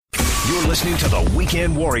You're listening to the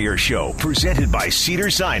Weekend Warrior Show, presented by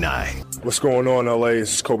Cedars-Sinai. What's going on, LA?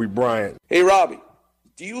 This is Kobe Bryant. Hey, Robbie,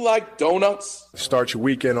 do you like donuts? Start your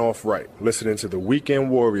weekend off right, listening to the Weekend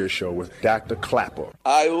Warrior Show with Dr. Clapper.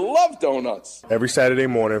 I love donuts. Every Saturday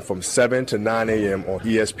morning from 7 to 9 a.m. on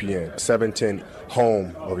ESPN, 710,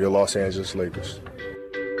 home of your Los Angeles Lakers.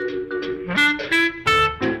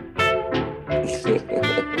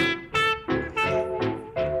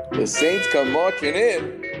 The Saints come marching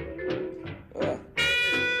in.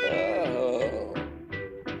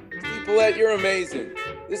 Paulette, you're amazing.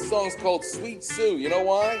 This song's called Sweet Sue. You know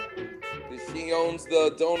why? Because she owns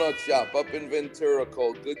the donut shop up in Ventura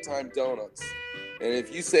called Good Time Donuts. And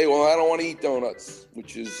if you say, well, I don't want to eat donuts,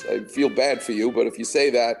 which is, I feel bad for you, but if you say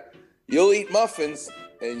that, you'll eat muffins,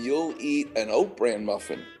 and you'll eat an oat bran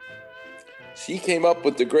muffin. She came up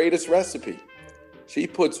with the greatest recipe. She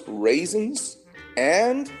puts raisins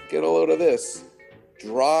and, get a load of this,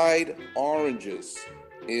 dried oranges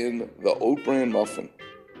in the oat bran muffin.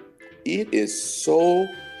 It is so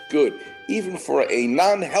good. Even for a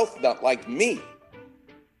non-health nut like me,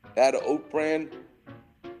 that oat bran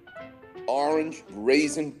orange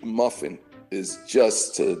raisin muffin is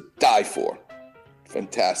just to die for.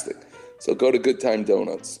 Fantastic. So go to Good Time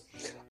Donuts.